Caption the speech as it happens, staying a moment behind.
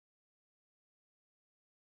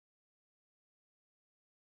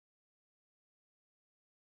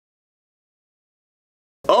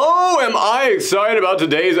Oh, am I excited about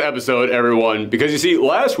today's episode, everyone? Because you see,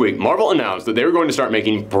 last week, Marvel announced that they were going to start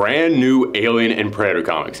making brand new Alien and Predator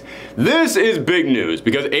comics. This is big news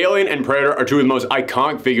because Alien and Predator are two of the most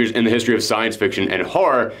iconic figures in the history of science fiction and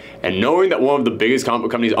horror, and knowing that one of the biggest comic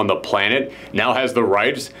book companies on the planet now has the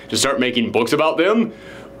rights to start making books about them,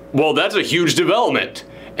 well, that's a huge development.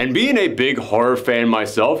 And being a big horror fan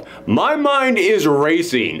myself, my mind is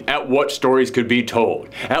racing at what stories could be told,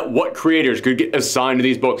 at what creators could get assigned to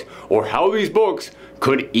these books, or how these books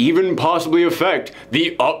could even possibly affect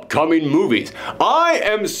the upcoming movies. I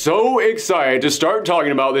am so excited to start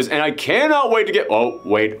talking about this, and I cannot wait to get— oh,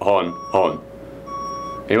 wait, hold on.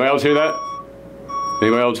 Anybody else hear that?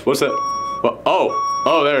 Anybody else? What's that? Well,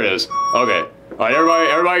 oh, there it is. Okay. All right,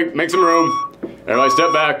 everybody make some room. Everybody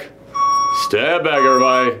step back. Step back,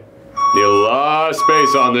 everybody. Need a lot of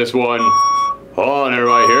space on this one. Hold on,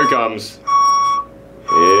 everybody. Here it comes.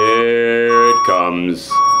 Here it comes.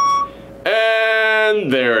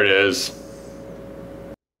 And there it is.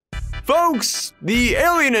 Folks, the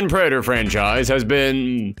Alien and Predator franchise has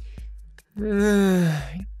been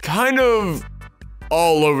kind of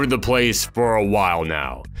all over the place for a while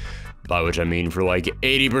now. By which I mean for like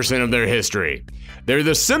 80% of their history. They're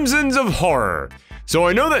the Simpsons of horror. So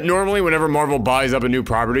I know that normally whenever Marvel buys up a new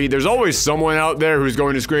property, there's always someone out there who's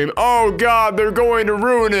going to scream, "Oh God, they're going to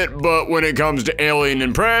ruin it." But when it comes to Alien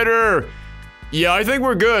and Predator, yeah, I think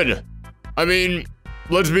we're good. I mean,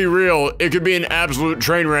 let's be real, it could be an absolute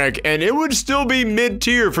train wreck and it would still be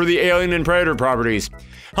mid-tier for the Alien and Predator properties.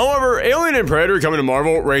 However, Alien and Predator coming to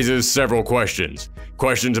Marvel raises several questions.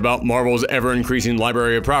 Questions about Marvel's ever-increasing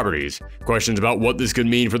library of properties, questions about what this could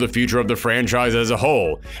mean for the future of the franchise as a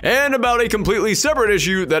whole, and about a completely separate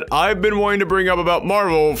issue that I've been wanting to bring up about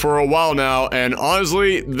Marvel for a while now, and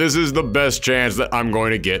honestly, this is the best chance that I'm going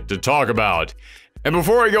to get to talk about. And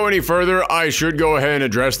before I go any further, I should go ahead and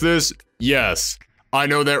address this. Yes, I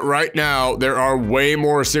know that right now there are way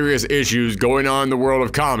more serious issues going on in the world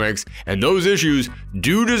of comics, and those issues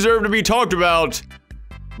do deserve to be talked about.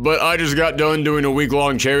 But I just got done doing a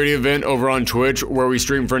week-long charity event over on Twitch where we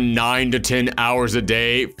stream for 9 to 10 hours a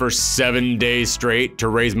day for 7 days straight to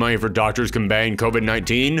raise money for doctors combating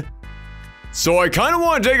COVID-19. So I kind of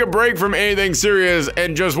want to take a break from anything serious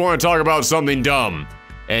and just want to talk about something dumb.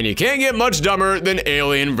 And you can't get much dumber than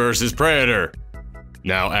Alien vs. Predator.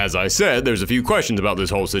 Now, as I said, there's a few questions about this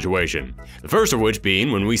whole situation. The first of which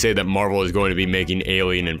being, when we say that Marvel is going to be making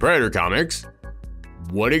Alien and Predator comics,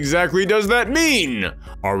 what exactly does that mean?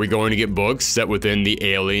 Are we going to get books set within the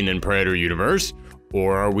Alien and Predator universe?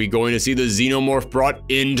 Or are we going to see the Xenomorph brought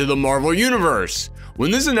into the Marvel universe?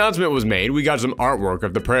 When this announcement was made, we got some artwork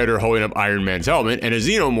of the Predator holding up Iron Man's helmet and a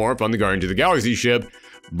Xenomorph on the Guardians of the Galaxy ship.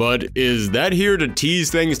 But is that here to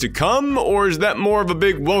tease things to come, or is that more of a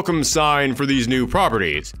big welcome sign for these new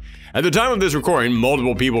properties? At the time of this recording,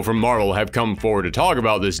 multiple people from Marvel have come forward to talk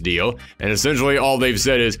about this deal, and essentially all they've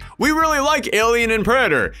said is, "We really like Alien and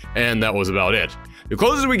Predator," and that was about it. The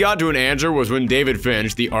closest we got to an answer was when David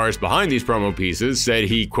Finch, the artist behind these promo pieces, said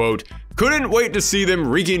he, quote, "couldn't wait to see them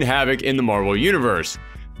wreaking havoc in the Marvel universe."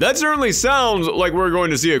 That certainly sounds like we're going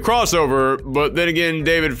to see a crossover, but then again,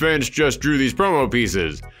 David Finch just drew these promo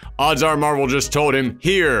pieces. Odds are Marvel just told him,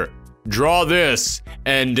 "Here, draw this,"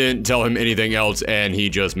 and didn't tell him anything else, and he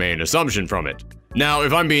just made an assumption from it. Now,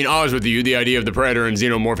 if I'm being honest with you, the idea of the Predator and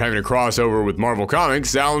Xenomorph having a crossover with Marvel Comics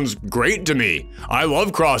sounds great to me. I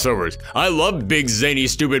love crossovers. I love big, zany,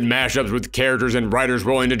 stupid mashups with characters and writers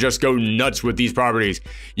willing to just go nuts with these properties.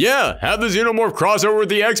 Yeah, have the Xenomorph crossover with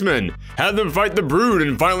the X-Men. Have them fight the Brood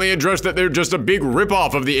and finally address that they're just a big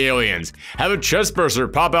ripoff of the aliens. Have a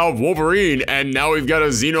chestburster pop out of Wolverine, and now we've got a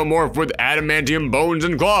Xenomorph with adamantium bones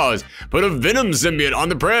and claws. Put a Venom symbiote on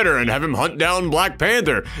the Predator and have him hunt down Black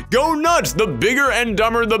Panther. Go nuts! The bigger and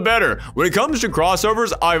dumber the better. When it comes to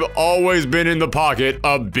crossovers, I've always been in the pocket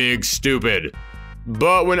of big stupid.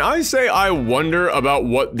 But when I say I wonder about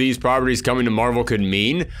what these properties coming to Marvel could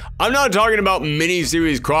mean, I'm not talking about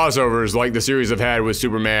mini-series crossovers like the series I've had with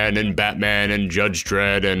Superman and Batman and Judge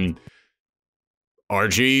Dredd and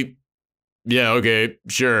Archie. Yeah, okay,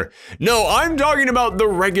 sure. No, I'm talking about the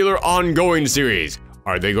regular ongoing series.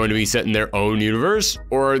 Are they going to be set in their own universe,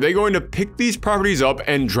 or are they going to pick these properties up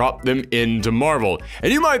and drop them into Marvel?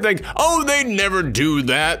 And you might think, oh, they'd never do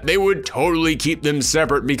that. They would totally keep them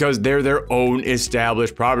separate because they're their own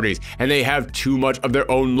established properties, and they have too much of their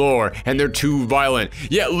own lore, and they're too violent.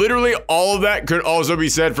 Yeah, literally all of that could also be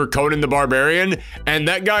said for Conan the Barbarian, and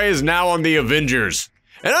that guy is now on the Avengers.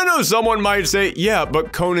 And I know someone might say, yeah,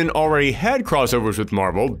 but Conan already had crossovers with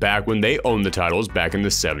Marvel back when they owned the titles back in the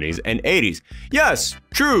 70s and 80s. Yes,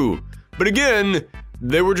 true. But again,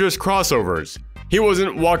 they were just crossovers. He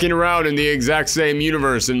wasn't walking around in the exact same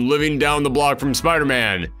universe and living down the block from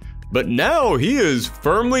Spider-Man. But now he is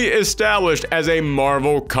firmly established as a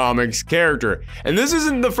Marvel Comics character. And this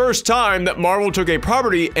isn't the first time that Marvel took a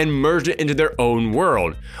property and merged it into their own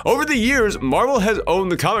world. Over the years, Marvel has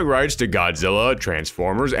owned the comic rights to Godzilla,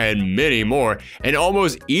 Transformers, and many more. And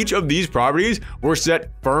almost each of these properties were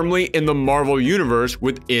set firmly in the Marvel universe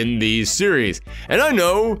within these series. And I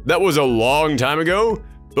know that was a long time ago,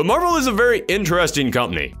 but Marvel is a very interesting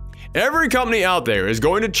company. Every company out there is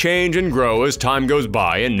going to change and grow as time goes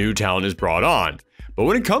by and new talent is brought on. But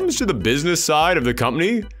when it comes to the business side of the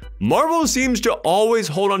company, Marvel seems to always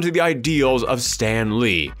hold on to the ideals of Stan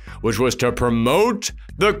Lee, which was to promote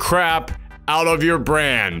the crap out of your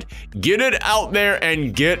brand. Get it out there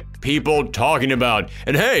and get people talking about it.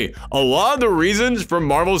 And hey, a lot of the reasons for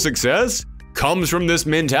Marvel's success comes from this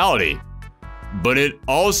mentality. But it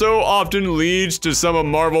also often leads to some of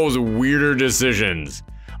Marvel's weirder decisions.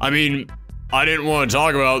 I mean, I didn't want to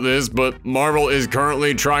talk about this, but Marvel is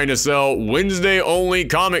currently trying to sell Wednesday-only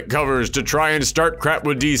comic covers to try and start crap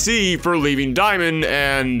with DC for leaving Diamond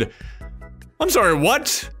and... I'm sorry,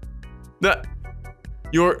 what?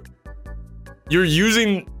 You're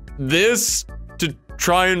using this to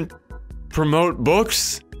try and promote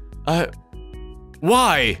books?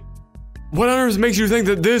 Why? What on earth makes you think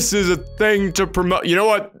that this is a thing to promote? You know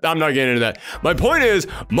what? I'm not getting into that. My point is,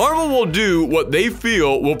 Marvel will do what they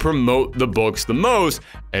feel will promote the books the most,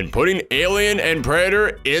 and putting Alien and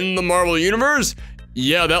Predator in the Marvel Universe?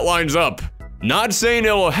 Yeah, that lines up. Not saying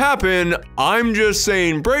it'll happen, I'm just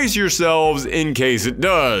saying brace yourselves in case it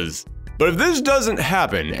does. But if this doesn't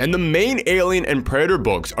happen, and the main Alien and Predator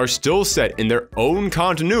books are still set in their own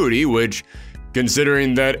continuity, which,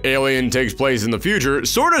 considering that Alien takes place in the future,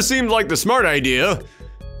 sorta seems like the smart idea.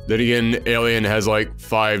 Then again, Alien has like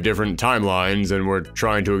 5 different timelines and we're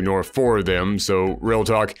trying to ignore 4 of them, so real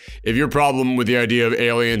talk, if your problem with the idea of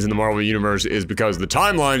aliens in the Marvel Universe is because the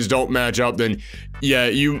timelines don't match up, then yeah,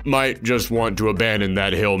 you might just want to abandon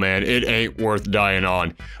that hill, man. It ain't worth dying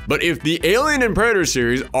on. But if the Alien and Predator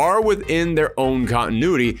series are within their own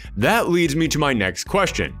continuity, that leads me to my next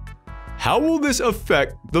question. How will this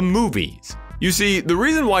affect the movies? You see, the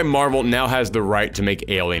reason why Marvel now has the right to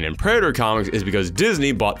make Alien and Predator comics is because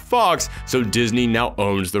Disney bought Fox, so Disney now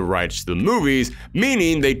owns the rights to the movies,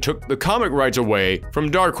 meaning they took the comic rights away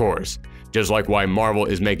from Dark Horse. Just like why Marvel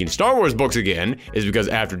is making Star Wars books again, is because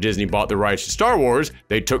after Disney bought the rights to Star Wars,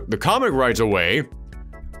 they took the comic rights away,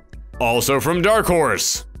 also from Dark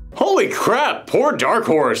Horse. Holy crap, poor Dark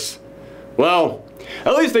Horse. Well,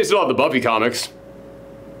 at least they still have the Buffy comics.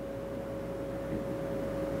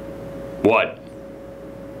 What?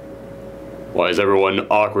 Why is everyone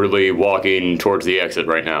awkwardly walking towards the exit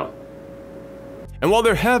right now? And while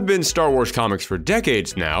there have been Star Wars comics for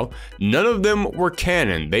decades now, none of them were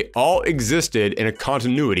canon. They all existed in a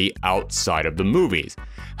continuity outside of the movies.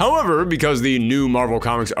 However, because the new Marvel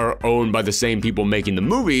comics are owned by the same people making the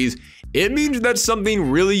movies, it means that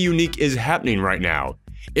something really unique is happening right now.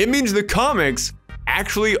 It means the comics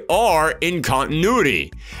actually are in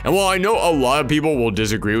continuity. And while I know a lot of people will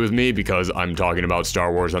disagree with me because I'm talking about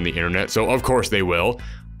Star Wars on the internet, so of course they will,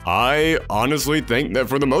 I honestly think that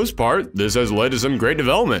for the most part, this has led to some great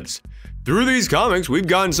developments. Through these comics, we've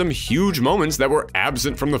gotten some huge moments that were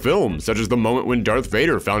absent from the film, such as the moment when Darth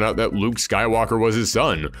Vader found out that Luke Skywalker was his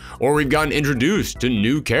son. Or we've gotten introduced to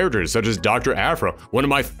new characters such as Dr. Aphra, one of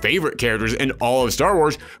my favorite characters in all of Star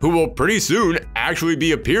Wars, who will pretty soon actually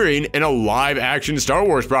be appearing in a live-action Star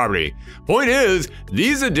Wars property. Point is,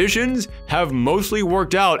 these additions have mostly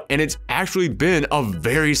worked out, and it's actually been a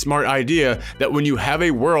very smart idea that when you have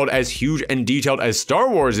a world as huge and detailed as Star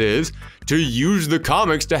Wars is, to use the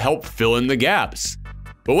comics to help fill in the gaps.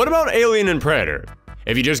 But what about Alien and Predator?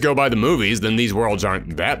 If you just go by the movies, then these worlds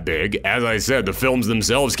aren't that big. As I said, the films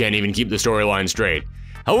themselves can't even keep the storyline straight.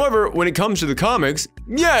 However, when it comes to the comics,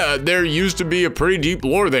 yeah, there used to be a pretty deep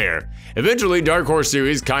lore there. Eventually, Dark Horse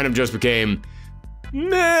series kind of just became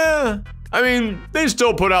meh. I mean, they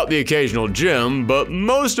still put out the occasional gem, but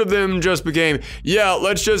most of them just became, yeah,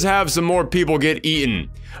 let's just have some more people get eaten.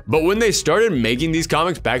 But when they started making these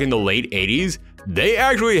comics back in the late 80s, they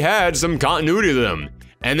actually had some continuity to them.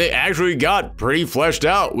 And they actually got pretty fleshed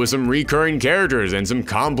out with some recurring characters and some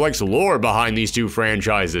complex lore behind these two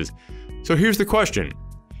franchises. So here's the question.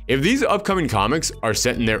 If these upcoming comics are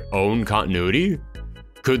set in their own continuity,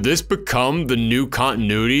 could this become the new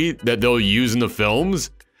continuity that they'll use in the films?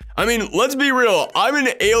 I mean, let's be real, I'm an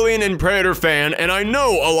Alien and Predator fan, and I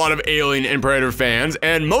know a lot of Alien and Predator fans,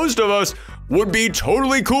 and most of us would be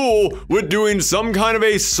totally cool with doing some kind of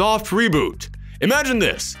a soft reboot. Imagine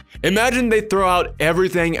this, Imagine they throw out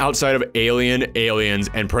everything outside of Alien, Aliens,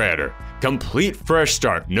 and Predator. Complete fresh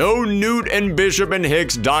start. No Newt and Bishop and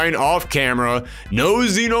Hicks dying off camera. No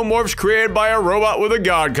xenomorphs created by a robot with a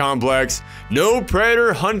god complex. No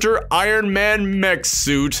Predator Hunter Iron Man mech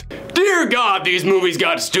suit. Dear God, these movies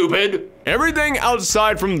got stupid. Everything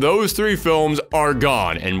outside from those 3 films are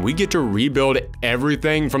gone, and we get to rebuild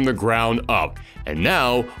everything from the ground up. And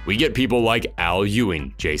now, we get people like Al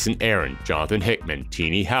Ewing, Jason Aaron, Jonathan Hickman,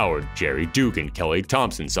 Teenie Howard, Jerry Dugan, Kelly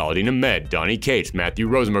Thompson, Saladin Ahmed, Donny Cates, Matthew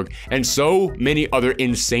Rosenberg, and so many other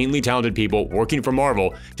insanely talented people working for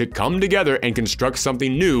Marvel to come together and construct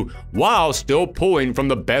something new while still pulling from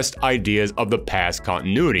the best ideas of the past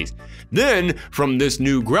continuities. Then, from this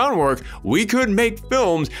new groundwork, we could make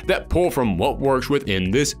films that pull from what works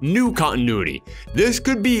within this new continuity. This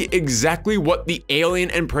could be exactly what the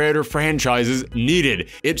Alien and Predator franchises needed.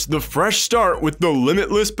 It's the fresh start with the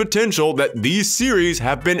limitless potential that these series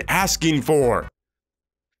have been asking for.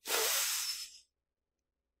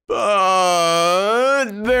 But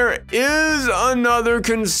there is another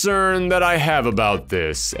concern that I have about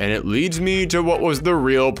this, and it leads me to what was the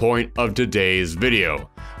real point of today's video.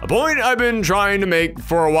 A point I've been trying to make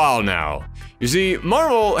for a while now. You see,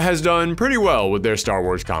 Marvel has done pretty well with their Star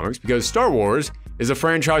Wars comics because Star Wars is a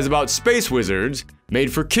franchise about space wizards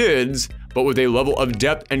made for kids, but with a level of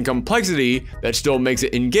depth and complexity that still makes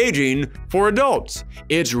it engaging for adults.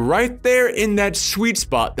 It's right there in that sweet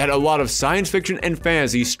spot that a lot of science fiction and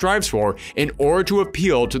fantasy strives for in order to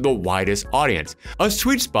appeal to the widest audience. A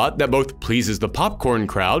sweet spot that both pleases the popcorn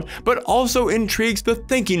crowd, but also intrigues the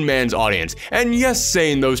thinking man's audience. And yes,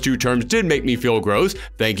 saying those 2 terms did make me feel gross.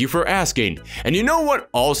 Thank you for asking. And you know what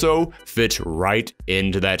also fits right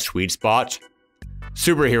into that sweet spot?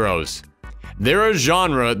 Superheroes. They're a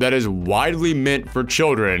genre that is widely meant for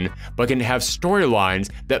children, but can have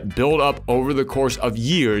storylines that build up over the course of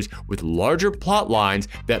years with larger plot lines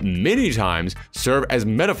that many times serve as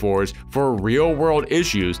metaphors for real-world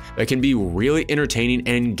issues that can be really entertaining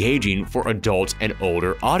and engaging for adults and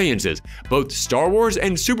older audiences. Both Star Wars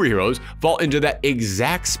and superheroes fall into that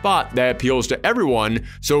exact spot that appeals to everyone,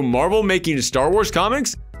 so Marvel making Star Wars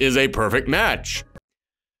comics is a perfect match.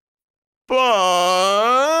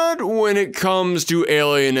 But when it comes to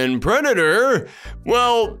Alien and Predator,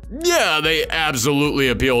 well, yeah, they absolutely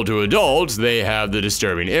appeal to adults. They have the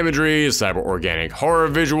disturbing imagery, cyber-organic horror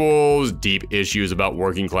visuals, deep issues about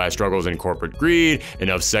working-class struggles and corporate greed,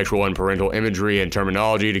 enough sexual and parental imagery and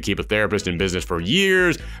terminology to keep a therapist in business for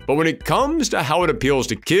years. But when it comes to how it appeals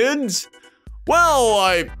to kids, well,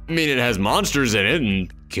 I mean, it has monsters in it,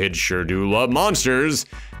 and kids sure do love monsters.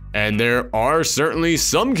 And there are certainly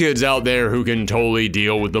some kids out there who can totally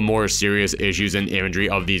deal with the more serious issues and imagery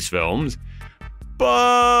of these films.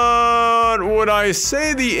 But would I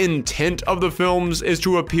say the intent of the films is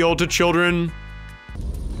to appeal to children?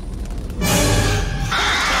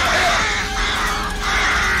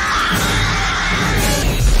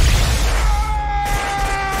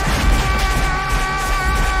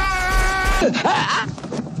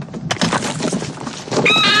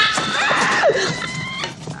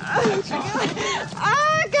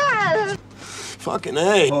 Fucking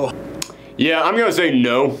A. Oh. Yeah, I'm gonna say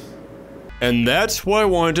no. And that's what I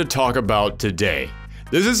wanted to talk about today.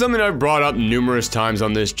 This is something I've brought up numerous times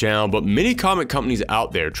on this channel, but many comic companies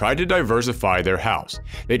out there try to diversify their house.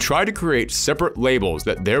 They try to create separate labels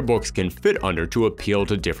that their books can fit under to appeal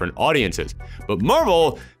to different audiences. But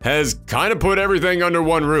Marvel has kind of put everything under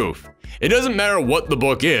one roof. It doesn't matter what the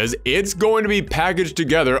book is, it's going to be packaged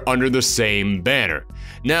together under the same banner.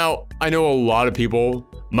 Now, I know a lot of people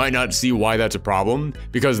might not see why that's a problem,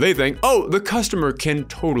 because they think, oh, the customer can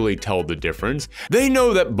totally tell the difference. They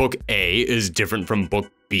know that book A is different from book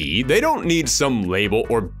B. They don't need some label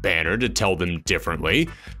or banner to tell them differently.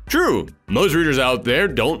 True, most readers out there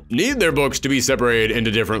don't need their books to be separated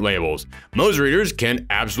into different labels. Most readers can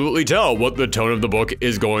absolutely tell what the tone of the book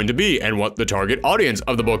is going to be and what the target audience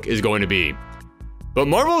of the book is going to be. But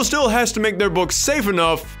Marvel still has to make their books safe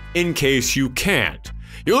enough in case you can't.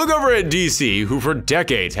 You look over at DC, who for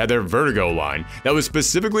decades had their Vertigo line that was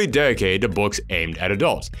specifically dedicated to books aimed at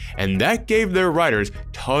adults, and that gave their writers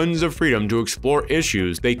tons of freedom to explore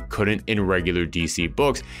issues they couldn't in regular DC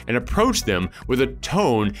books and approach them with a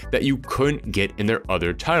tone that you couldn't get in their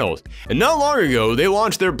other titles. And not long ago, they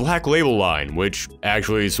launched their Black Label line, which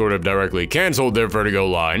actually sort of directly canceled their Vertigo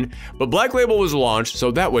line, but Black Label was launched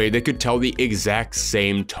so that way they could tell the exact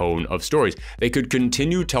same tone of stories. They could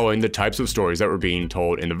continue telling the types of stories that were being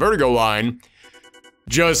told in the Vertigo line,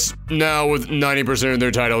 just now with 90% of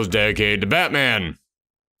their titles dedicated to Batman.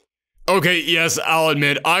 Okay, yes, I'll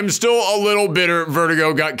admit, I'm still a little bitter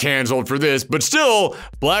Vertigo got canceled for this, but still,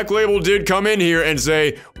 Black Label did come in here and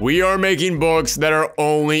say, we are making books that are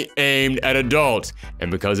only aimed at adults. And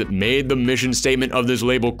because it made the mission statement of this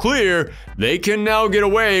label clear, they can now get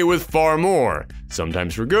away with far more.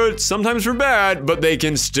 Sometimes for good, sometimes for bad, but they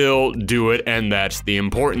can still do it, and that's the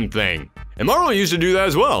important thing. And Marvel used to do that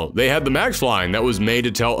as well. They had the Max line that was made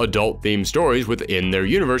to tell adult-themed stories within their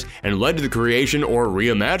universe and led to the creation or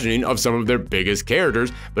reimagining of some of their biggest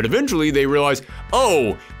characters, but eventually they realized,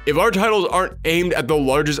 oh, if our titles aren't aimed at the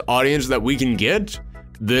largest audience that we can get,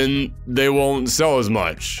 then they won't sell as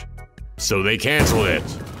much. So they canceled it.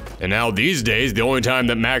 And now these days, the only time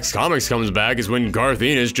that Max Comics comes back is when Garth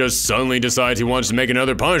Ennis just suddenly decides he wants to make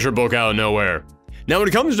another Punisher book out of nowhere. Now, when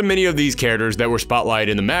it comes to many of these characters that were spotlighted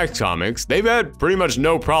in the Max comics, they've had pretty much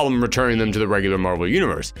no problem returning them to the regular Marvel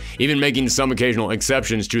Universe, even making some occasional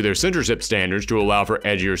exceptions to their censorship standards to allow for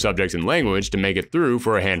edgier subjects and language to make it through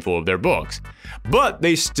for a handful of their books. But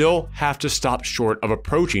they still have to stop short of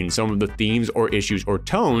approaching some of the themes or issues or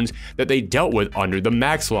tones that they dealt with under the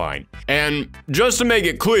Max line. And just to make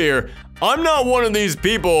it clear, I'm not one of these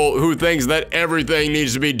people who thinks that everything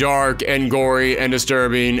needs to be dark and gory and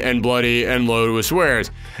disturbing and bloody and loaded with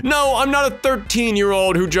swears. No, I'm not a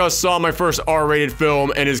 13-year-old who just saw my first R-rated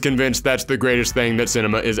film and is convinced that's the greatest thing that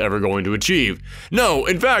cinema is ever going to achieve. No,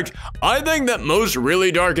 in fact, I think that most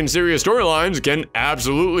really dark and serious storylines can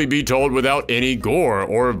absolutely be told without any gore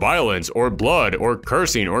or violence or blood or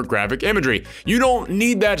cursing or graphic imagery. You don't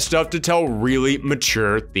need that stuff to tell really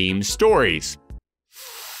mature themed stories.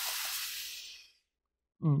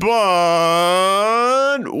 But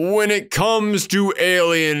when it comes to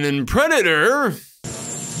Alien and Predator,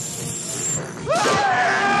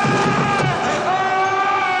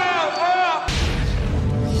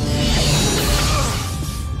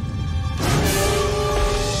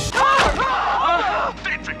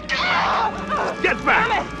 get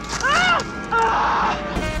back!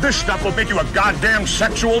 This stuff will make you a goddamn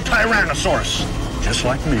sexual tyrannosaurus, just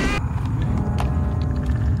like me.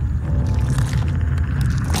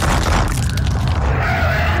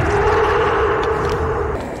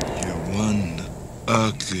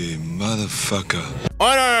 Ugly motherfucker.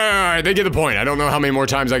 Alright, they get the point. I don't know how many more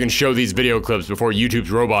times I can show these video clips before YouTube's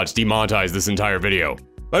robots demonetize this entire video.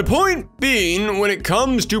 My point being, when it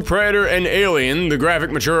comes to Predator and Alien, the graphic,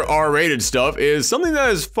 mature, R-rated stuff is something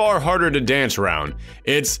that is far harder to dance around.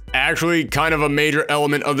 It's actually kind of a major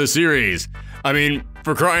element of the series. I mean,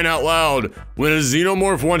 for crying out loud, when a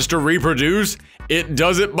xenomorph wants to reproduce, it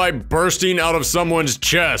does it by bursting out of someone's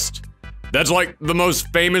chest. That's like the most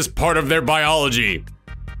famous part of their biology.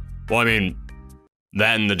 Well, I mean,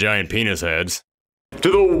 that and the giant penis heads. To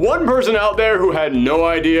the one person out there who had no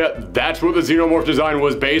idea that's what the xenomorph design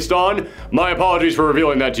was based on, my apologies for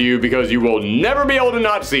revealing that to you because you will never be able to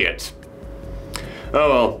not see it. Oh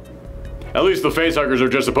well. At least the facehuggers are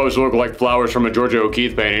just supposed to look like flowers from a Georgia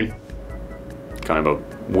O'Keeffe painting. Kind of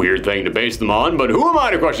a weird thing to base them on, but who am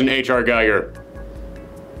I to question H.R. Geiger?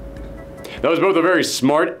 That was both a very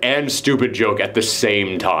smart and stupid joke at the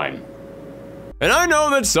same time. And I know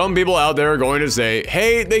that some people out there are going to say,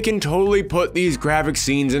 hey, they can totally put these graphic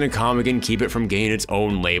scenes in a comic and keep it from gaining its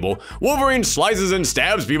own label. Wolverine slices and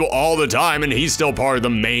stabs people all the time and he's still part of the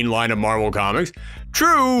main line of Marvel Comics.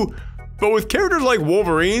 True, but with characters like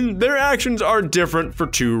Wolverine, their actions are different for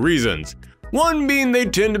two reasons. One being they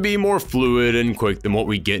tend to be more fluid and quick than what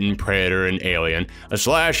we get in Predator and Alien. A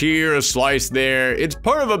slash here, a slice there. It's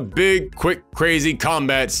part of a big, quick, crazy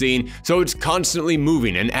combat scene, so it's constantly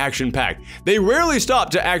moving and action-packed. They rarely stop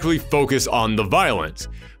to actually focus on the violence.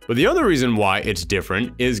 But the other reason why it's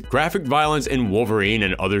different is graphic violence in Wolverine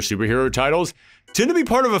and other superhero titles tend to be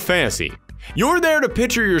part of a fantasy. You're there to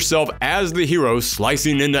picture yourself as the hero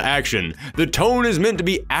slicing into action. The tone is meant to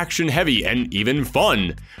be action heavy and even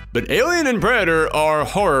fun. But Alien and Predator are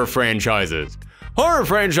horror franchises. Horror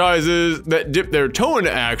franchises that dip their toe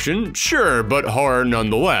into action, sure, but horror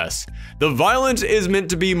nonetheless. The violence is meant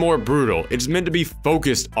to be more brutal, it's meant to be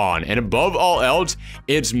focused on, and above all else,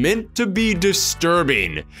 it's meant to be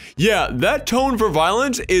disturbing. Yeah, that tone for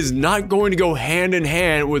violence is not going to go hand in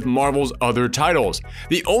hand with Marvel's other titles.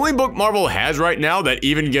 The only book Marvel has right now that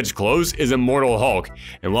even gets close is Immortal Hulk,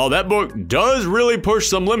 and while that book does really push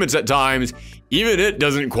some limits at times, even it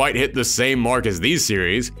doesn't quite hit the same mark as these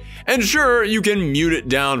series. And sure, you can mute it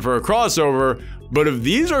down for a crossover, but if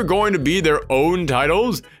these are going to be their own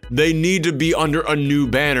titles, they need to be under a new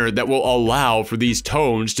banner that will allow for these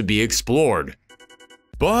tones to be explored.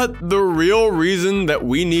 But the real reason that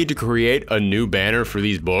we need to create a new banner for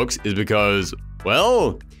these books is because,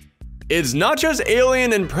 well, it's not just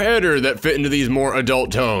Alien and Predator that fit into these more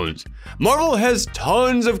adult tones. Marvel has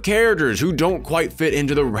tons of characters who don't quite fit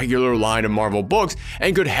into the regular line of Marvel books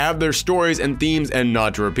and could have their stories and themes, and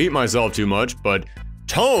not to repeat myself too much, but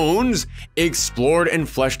tones explored and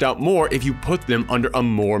fleshed out more if you put them under a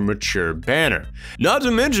more mature banner. Not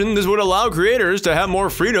to mention, this would allow creators to have more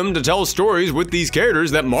freedom to tell stories with these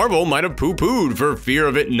characters that Marvel might have poo-pooed for fear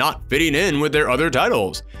of it not fitting in with their other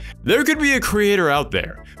titles. There could be a creator out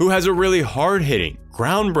there who has a really hard-hitting,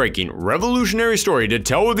 groundbreaking, revolutionary story to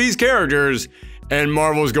tell with these characters, and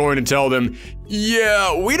Marvel's going to tell them,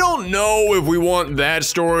 yeah, we don't know if we want that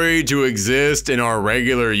story to exist in our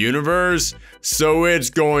regular universe, so it's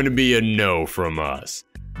going to be a no from us.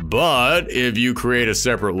 But if you create a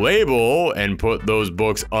separate label and put those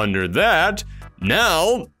books under that,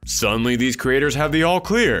 now suddenly these creators have the all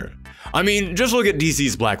clear. I mean, just look at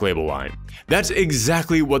DC's Black Label line. That's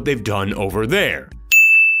exactly what they've done over there.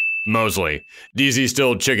 Mostly. DC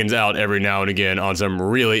still chickens out every now and again on some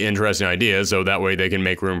really interesting ideas, so that way they can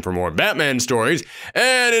make room for more Batman stories,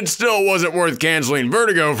 and it still wasn't worth canceling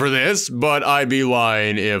Vertigo for this, but I'd be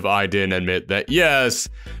lying if I didn't admit that yes,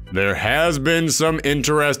 there has been some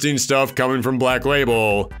interesting stuff coming from Black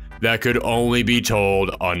Label that could only be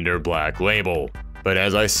told under Black Label. But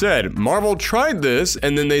as I said, Marvel tried this,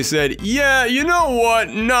 and then they said, yeah, you know what,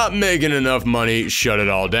 not making enough money, shut it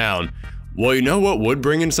all down. Well, you know what would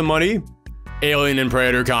bring in some money? Alien and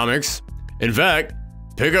Predator comics. In fact,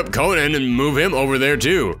 pick up Conan and move him over there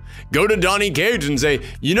too. Go to Donny Cates and say,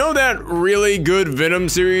 you know that really good Venom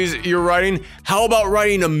series you're writing? How about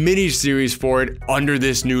writing a mini-series for it under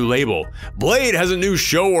this new label? Blade has a new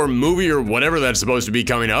show or movie or whatever that's supposed to be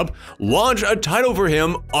coming up. Launch a title for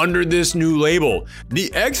him under this new label.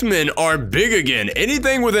 The X-Men are big again.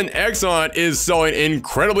 Anything with an X on it is selling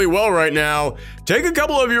incredibly well right now. Take a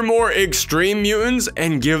couple of your more extreme mutants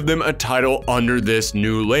and give them a title under this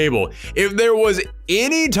new label. If there was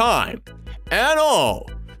any time at all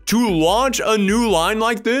to launch a new line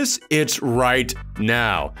like this, it's right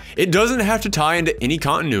now. It doesn't have to tie into any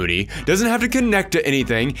continuity, doesn't have to connect to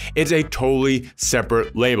anything. It's a totally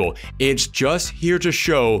separate label. It's just here to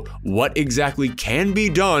show what exactly can be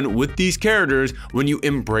done with these characters when you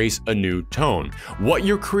embrace a new tone. What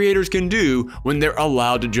your creators can do when they're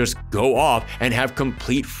allowed to just go off and have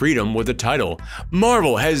complete freedom with a title.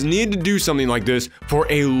 Marvel has needed to do something like this for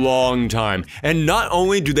a long time. And not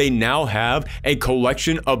only do they now have a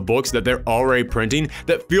collection of books that they're already printing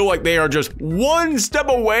that feel like they are just one step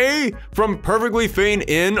away from perfectly fitting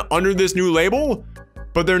in under this new label,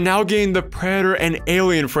 but they're now getting the Predator and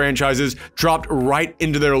Alien franchises dropped right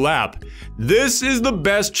into their lap. This is the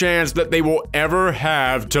best chance that they will ever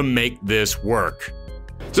have to make this work.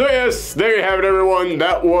 So yes, there you have it, everyone.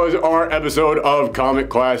 That was our episode of Comic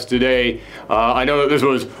Class today. I know that this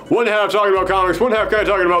was one half talking about comics, one half kind of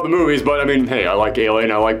talking about the movies, but I mean, hey, I like Alien,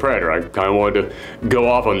 I like Predator. I kind of wanted to go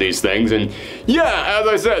off on these things, and yeah, as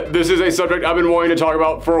I said, this is a subject I've been wanting to talk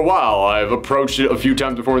about for a while. I've approached it a few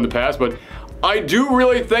times before in the past, but I do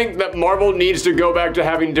really think that Marvel needs to go back to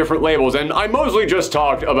having different labels, and I mostly just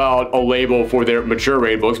talked about a label for their mature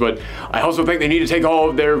rated books, but I also think they need to take all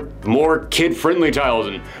of their more kid-friendly titles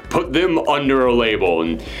and put them under a label,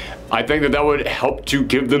 and I think that that would help to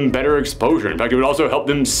give them better exposure. In fact, it would also help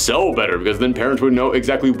them sell better, because then parents would know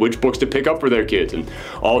exactly which books to pick up for their kids, and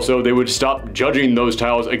also they would stop judging those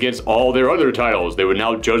titles against all their other titles. They would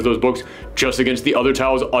now judge those books just against the other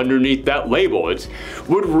titles underneath that label. It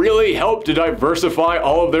would really help to diversify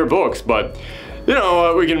all of their books, but you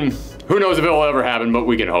know, who knows if it'll ever happen, but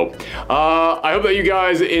we can hope. I hope that you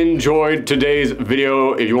guys enjoyed today's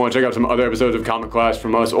video. If you want to check out some other episodes of Comic Class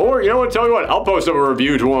from us, or you know what, tell you what, I'll post up a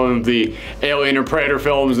review to one of the Alien or Predator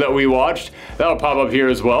films that we watched. That'll pop up here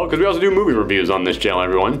as well, because we also do movie reviews on this channel,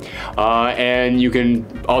 everyone. And you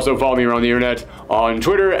can also follow me around the internet on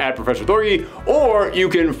Twitter at Professor Thorgy, or you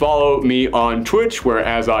can follow me on Twitch, where,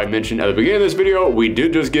 as I mentioned at the beginning of this video, we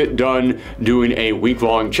did just get done doing a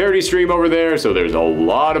week-long charity stream over there, so there's a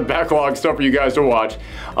lot of backlog stuff for you guys to watch.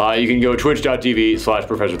 You can go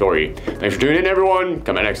twitch.tv/Professor Thorgy. Thanks for tuning in, everyone.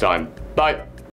 Come back next time. Bye.